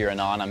especially this year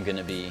and on, I'm going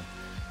to be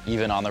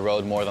even on the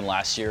road more than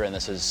last year, and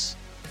this is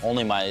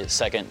only my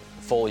second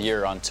full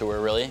year on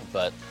tour, really.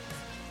 But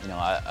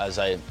as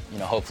I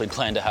hopefully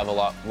plan to have a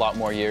lot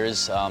more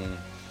years,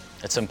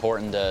 it's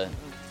important to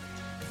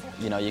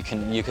you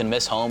can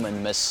miss home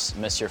and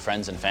miss your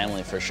friends and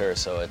family for sure.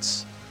 So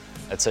it's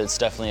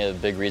definitely a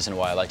big reason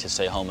why I like to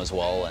stay home as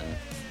well, and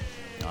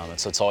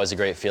So it's always a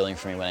great feeling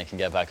for me when I can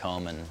get back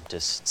home and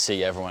just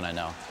see everyone I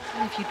know.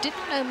 And if you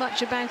didn't know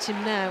much about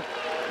him now,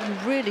 you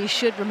really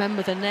should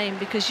remember the name,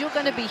 because you're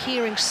going to be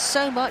hearing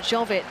so much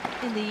of it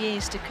in the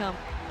years to come.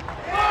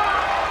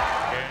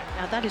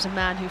 Now that is a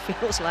man who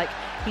feels like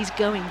he's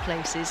going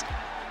places.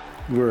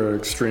 We're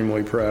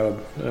extremely proud.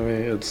 I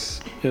mean,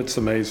 it's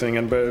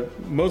amazing,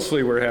 but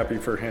mostly we're happy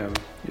for him.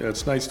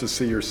 It's nice to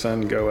see your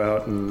son go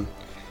out and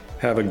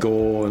have a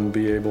goal and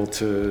be able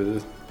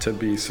to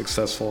be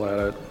successful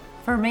at it.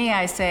 For me,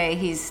 I say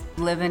he's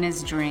living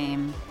his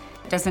dream.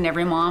 Doesn't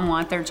every mom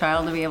want their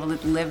child to be able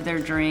to live their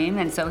dream?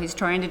 And so he's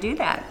trying to do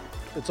that.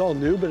 It's all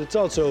new, but it's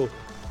also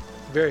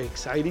very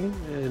exciting,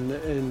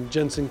 and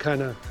Jenson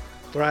kind of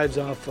thrives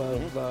off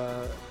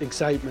of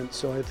excitement.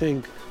 So I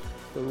think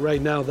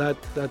right now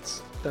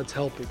that's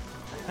helping.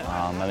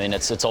 I mean,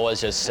 it's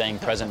always just staying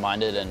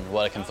present-minded and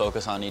what I can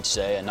focus on each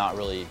day, and not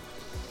really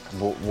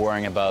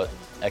worrying about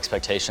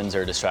expectations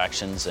or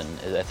distractions, and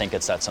I think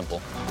it's that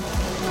simple.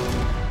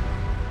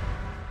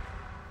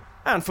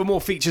 And for more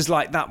features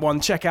like that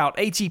one, check out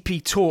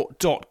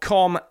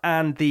atptour.com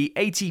and the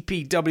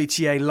ATP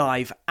WTA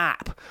Live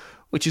app,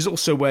 which is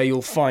also where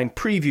you'll find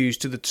previews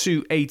to the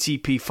 2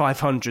 ATP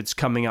 500s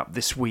coming up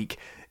this week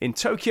in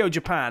Tokyo,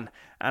 Japan,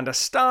 and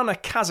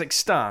Astana,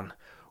 Kazakhstan,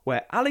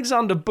 where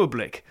Alexander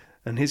Bublik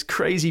and his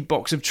crazy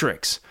box of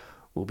tricks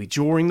will be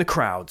drawing the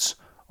crowds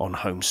on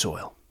home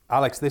soil.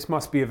 Alex, this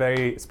must be a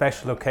very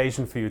special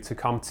occasion for you to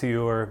come to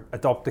your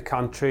adopted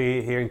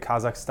country here in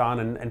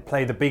Kazakhstan and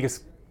play the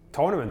biggest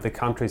tournament the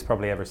country's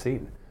probably ever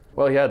seen.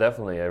 Well, yeah,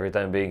 definitely. Every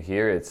time being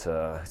here, it's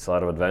a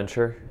lot of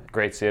adventure.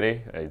 Great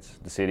city.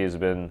 The city has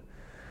been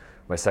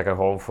my second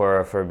home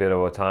for a bit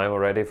of a time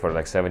already, for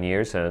like 7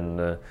 years,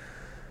 and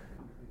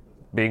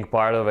being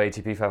part of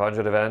ATP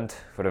 500 event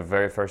for the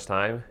very first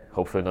time,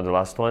 hopefully not the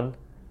last one.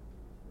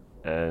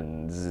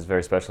 And this is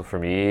very special for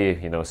me,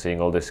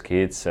 seeing all these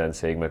kids and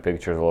seeing my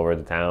pictures all over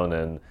the town,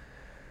 and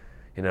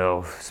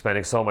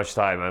spending so much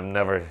time. I'm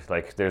never,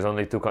 there's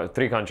only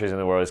 3 countries in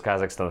the world, it's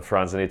Kazakhstan,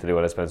 France and Italy,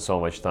 where I spend so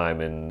much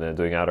time in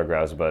doing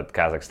autographs, but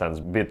Kazakhstan's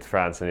beat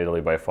France and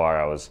Italy by far.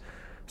 I was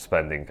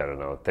spending,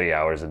 3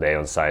 hours a day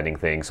on signing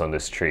things on the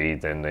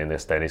street and in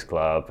this tennis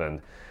club,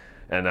 and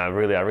I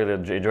really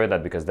enjoy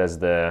that, because there's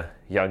the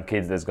young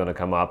kids that's going to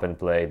come up and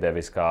play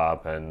Davis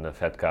Cup and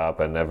Fed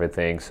Cup and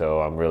everything,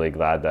 so I'm really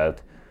glad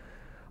that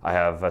I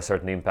have a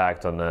certain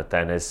impact on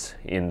tennis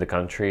in the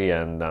country,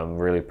 and I'm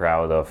really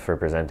proud of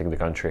representing the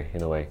country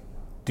in a way.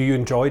 Do you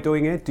enjoy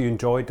doing it? Do you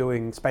enjoy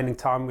spending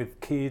time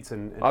with kids?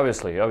 And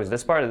Obviously,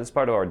 that's part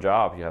of our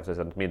job. You have to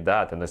admit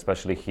that, and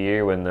especially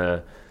here when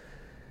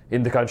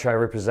in the country I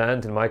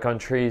represent, in my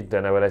country,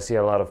 then when I see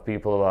a lot of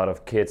people, a lot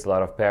of kids, a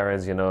lot of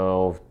parents,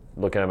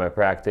 looking at my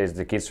practice.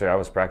 The kids, I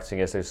was practicing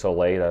yesterday so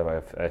late.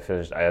 I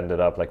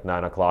ended up like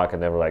 9 o'clock,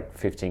 and there were like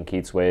 15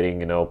 kids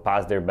waiting,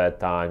 past their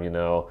bedtime,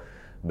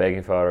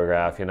 begging for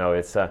autograph.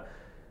 It's I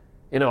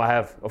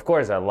have, of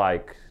course,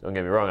 don't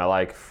get me wrong, I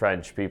like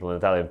French people and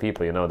Italian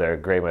people, they're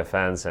great, my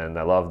fans, and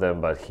I love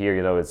them, but here,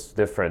 it's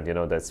different,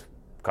 that's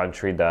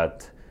country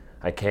that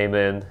I came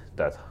in,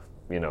 that,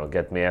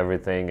 get me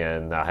everything,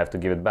 and I have to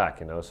give it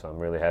back, so I'm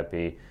really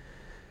happy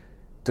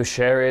to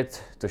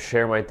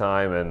share my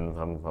time, and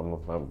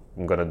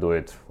I'm gonna do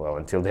it,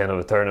 until the end of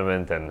the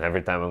tournament, and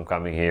every time I'm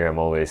coming here, I'm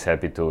always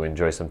happy to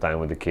enjoy some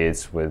time with the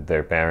kids, with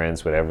their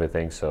parents, with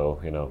everything,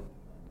 so,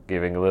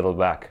 giving a little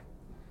back,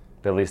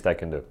 the least I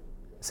can do.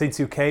 Since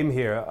you came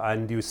here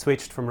and you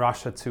switched from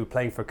Russia to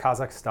playing for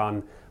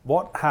Kazakhstan,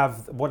 what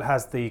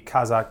has the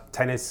Kazakh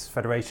Tennis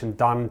Federation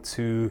done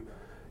to,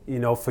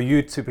 for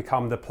you to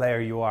become the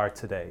player you are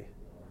today?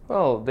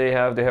 Well, they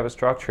have a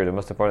structure. The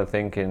most important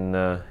thing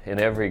in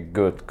every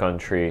good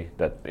country,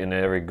 that in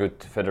every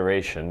good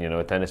federation,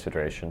 a tennis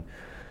federation,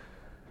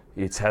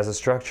 it has a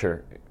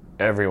structure.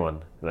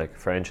 Everyone, like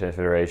French Tennis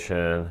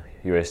Federation,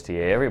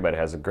 USTA, everybody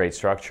has a great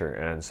structure,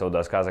 and so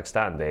does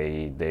Kazakhstan.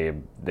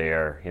 They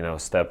are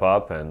step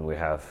up, and we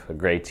have a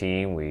great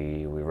team.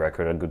 We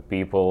recruit good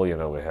people. We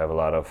have a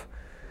lot of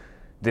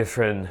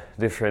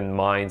different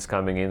minds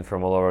coming in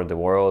from all over the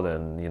world,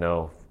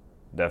 and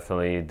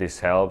definitely this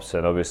helps.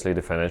 And obviously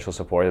the financial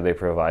support that they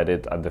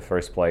provided at the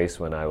first place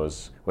when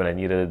I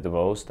needed it the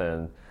most,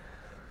 and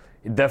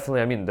it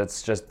definitely,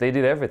 that's just, they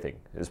did everything.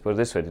 Let's put it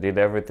this way, they did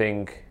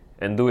everything.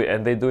 And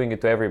they're doing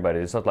it to everybody.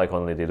 It's not like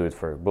only they do it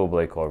for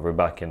Bublik or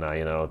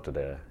Rybakina, to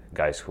the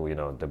guys who,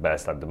 the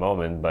best at the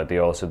moment, but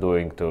they're also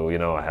doing to,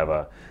 I have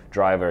a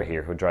driver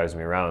here who drives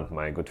me around,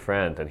 my good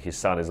friend, and his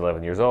son is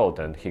 11 years old,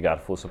 and he got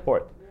full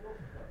support.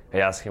 I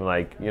asked him,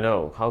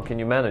 how can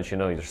you manage,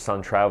 your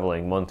son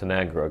traveling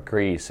Montenegro,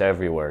 Greece,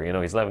 everywhere,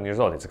 he's 11 years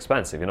old, it's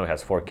expensive, he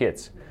has 4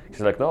 kids.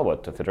 He's like, no,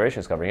 but the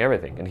federation is covering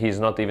everything, and he's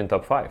not even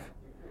top 5.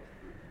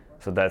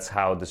 So that's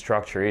how the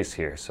structure is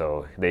here.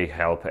 So they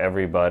help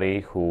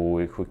everybody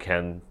who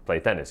can play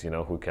tennis,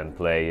 who can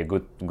play a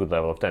good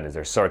level of tennis.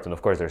 There's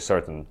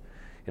certain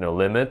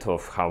limit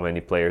of how many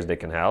players they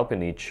can help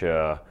in each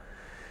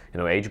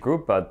age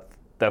group, but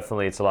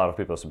definitely it's a lot of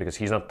people. So because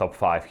he's not top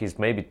 5, he's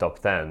maybe top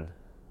 10,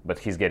 but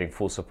he's getting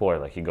full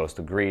support. Like he goes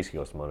to Greece, he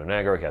goes to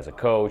Montenegro, he has a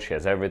coach, he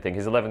has everything.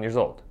 He's 11 years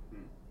old.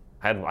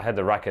 I had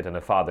the racket and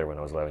a father when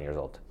I was 11 years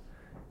old,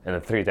 and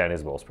then 3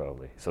 tennis balls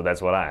probably. So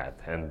that's what I had.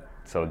 And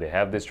so they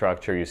have this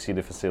structure, you see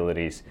the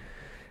facilities,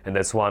 and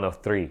that's one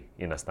of 3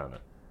 in Astana.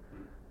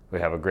 We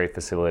have a great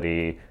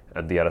facility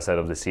at the other side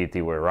of the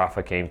city where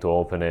Rafa came to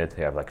open it.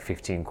 They have like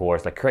 15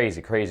 courts, like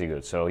crazy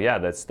good. So yeah,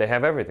 they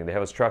have everything. They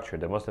have a structure.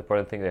 The most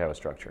important thing, they have a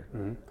structure.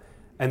 Mm-hmm.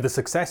 And the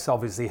success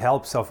obviously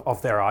helps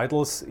of their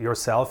idols.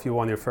 Yourself, you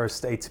won your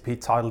first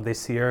ATP title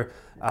this year.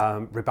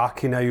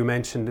 Rybakina, you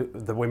mentioned,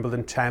 the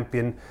Wimbledon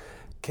champion.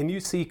 Can you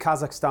see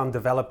Kazakhstan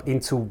develop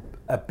into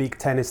a big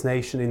tennis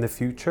nation in the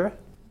future?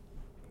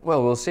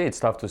 Well, we'll see. It's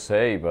tough to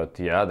say, but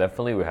yeah,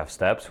 definitely we have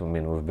steps. I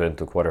mean, we've been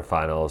to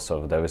quarterfinals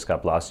of Davis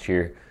Cup last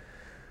year.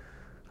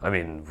 I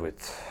mean,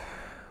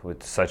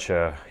 with such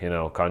a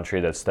country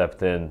that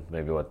stepped in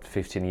maybe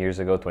 15 years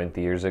ago, 20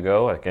 years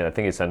ago. I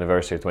think it's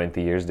anniversary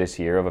 20 years this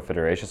year of a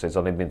federation, so it's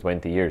only been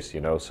 20 years,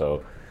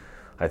 So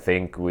I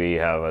think we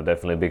have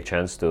definitely a big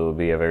chance to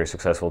be a very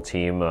successful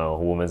team,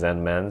 women's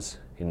and men's,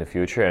 in the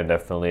future, and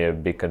definitely a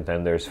big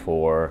contenders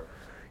for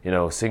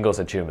singles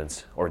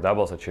achievements or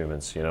doubles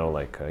achievements,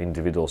 like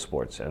individual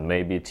sports, and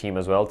maybe a team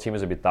as well. Team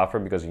is a bit tougher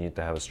because you need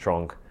to have a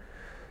strong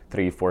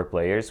 3-4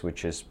 players,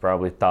 which is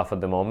probably tough at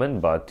the moment,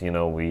 but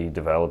we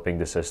developing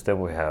the system.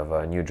 We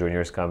have new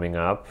juniors coming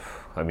up.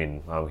 I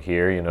mean, I'm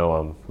here,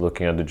 I'm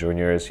looking at the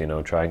juniors,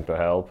 trying to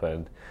help,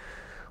 and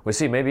we'll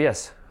see. Maybe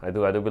yes, I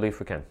do believe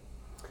we can.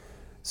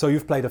 So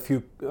you've played a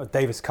few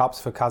Davis Cups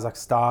for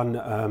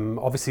Kazakhstan.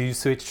 Obviously you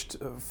switched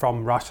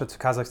from Russia to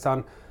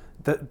Kazakhstan.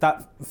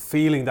 That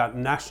feeling, that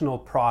national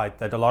pride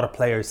that a lot of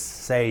players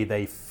say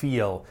they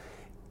feel,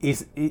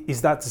 is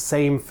that the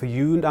same for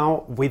you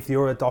now with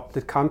your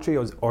adopted country,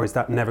 or is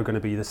that never going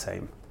to be the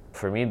same?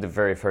 For me, the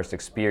very first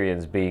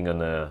experience being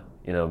in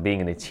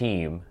a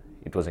team,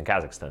 it was in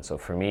Kazakhstan. So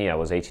for me, I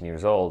was 18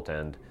 years old,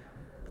 and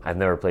I've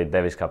never played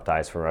Davis Cup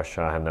ties for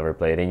Russia. I've never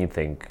played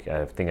anything.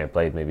 I think I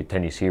played maybe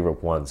Tennis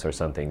Europe once or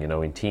something,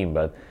 in team,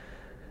 but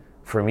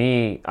for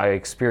me, I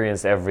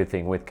experienced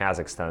everything with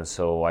Kazakhstan,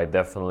 so I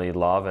definitely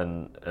love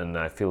and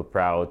I feel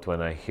proud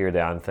when I hear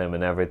the anthem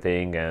and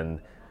everything, and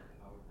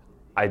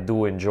I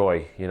do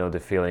enjoy, the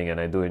feeling, and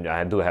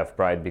I do have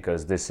pride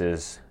because this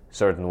is a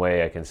certain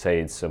way I can say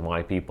it's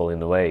my people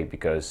in a way,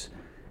 because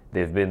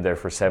they've been there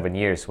for 7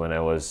 years when I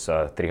was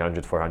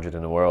 300, 400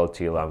 in the world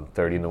till I'm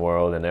 30 in the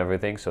world and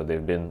everything, so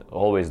they've been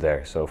always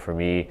there. So for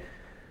me,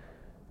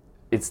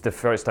 it's the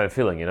first time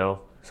feeling,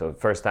 So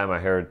first time I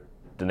heard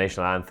the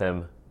national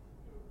anthem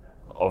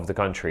of the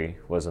country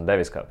was on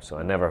Davis Cup, so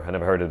I never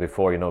heard it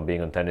before.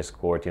 Being on tennis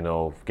court,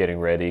 getting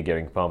ready,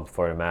 getting pumped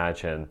for a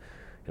match, and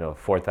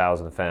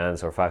 4,000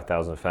 fans or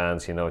 5,000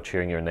 fans,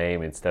 cheering your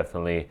name. It's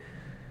definitely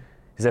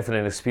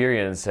an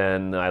experience,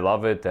 and I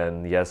love it.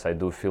 And yes, I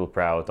do feel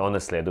proud.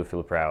 Honestly, I do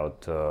feel proud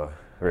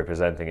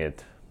representing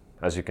it.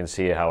 As you can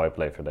see, how I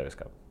play for Davis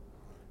Cup,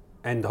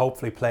 and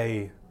hopefully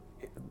play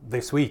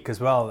this week as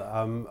well.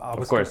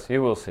 Of course,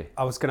 you will see.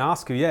 I was going to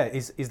ask you,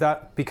 is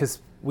that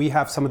because we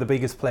have some of the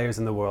biggest players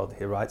in the world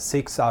here, right?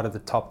 6 out of the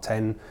top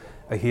 10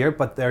 are here,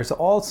 but there's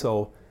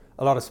also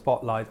a lot of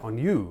spotlight on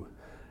you,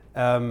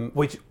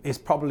 which is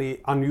probably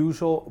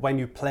unusual when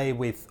you play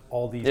with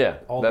all these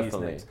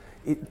names.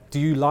 Do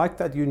you like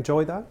that? Do you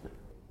enjoy that?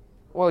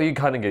 Well, you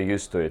kind of get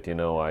used to it,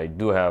 I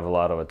do have a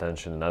lot of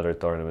attention in other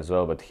tournaments as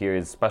well, but here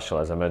it's special.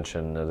 As I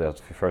mentioned, the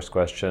first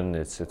question,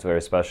 it's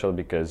very special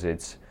because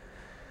it's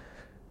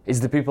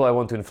the people I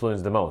want to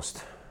influence the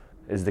most.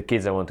 It's the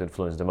kids I want to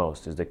influence the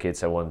most. It's the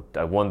kids I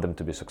want them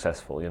to be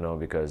successful,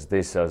 because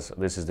this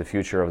is the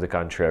future of the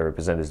country I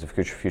represent. This is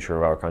the future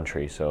of our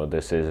country. So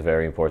this is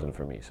very important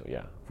for me. So yeah,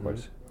 of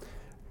course.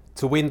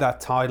 To win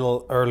that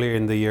title earlier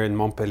in the year in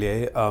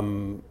Montpellier,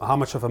 how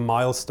much of a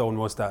milestone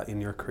was that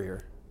in your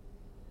career?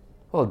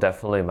 Well,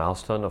 definitely a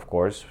milestone, of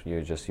course.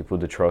 You put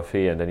the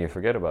trophy and then you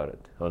forget about it,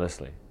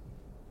 honestly.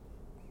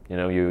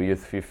 You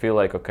feel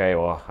like, okay,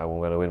 well, I'm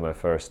going to win my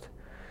first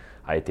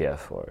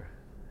ITF or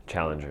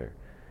Challenger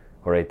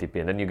or ATP,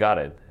 and then you got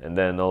it, and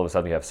then all of a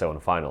sudden you have 7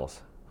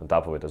 finals on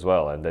top of it as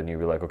well, and then you'll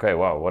be like, okay,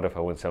 wow, what if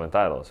I win 7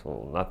 titles?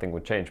 Well, nothing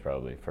would change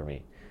probably for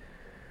me.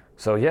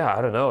 So yeah,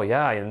 I don't know,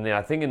 and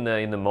I think in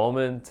the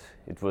moment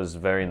it was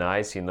very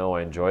nice,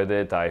 I enjoyed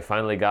it, I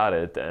finally got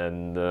it,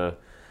 and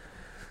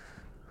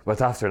but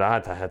after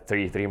that I had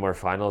three more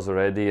finals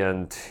already,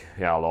 and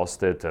I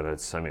lost it, and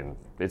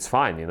it's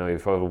fine,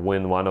 if I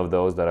win one of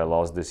those that I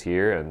lost this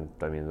year, and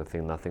I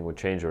think nothing would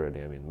change already.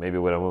 Maybe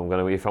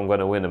if I'm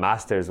gonna win a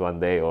Masters one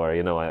day or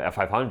a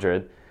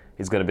 500,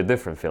 it's gonna be a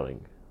different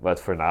feeling. But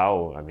for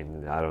now, I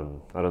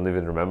don't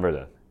even remember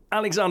that.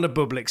 Alexander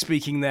Bublik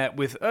speaking there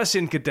with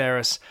Ursin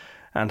Caderas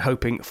and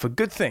hoping for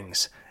good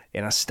things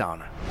in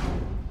Astana.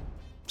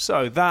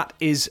 So that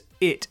is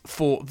it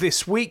for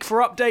this week.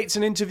 For updates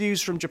and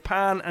interviews from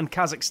Japan and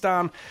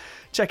Kazakhstan,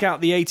 check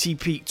out the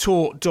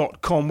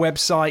atptour.com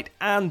website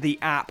and the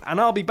app. And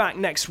I'll be back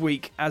next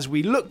week as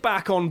we look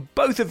back on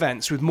both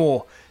events with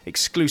more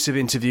exclusive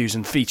interviews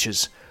and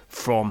features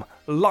from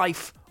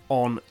life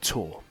on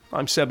tour.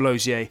 I'm Seb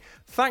Lauzier.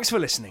 Thanks for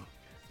listening.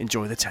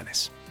 Enjoy the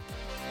tennis.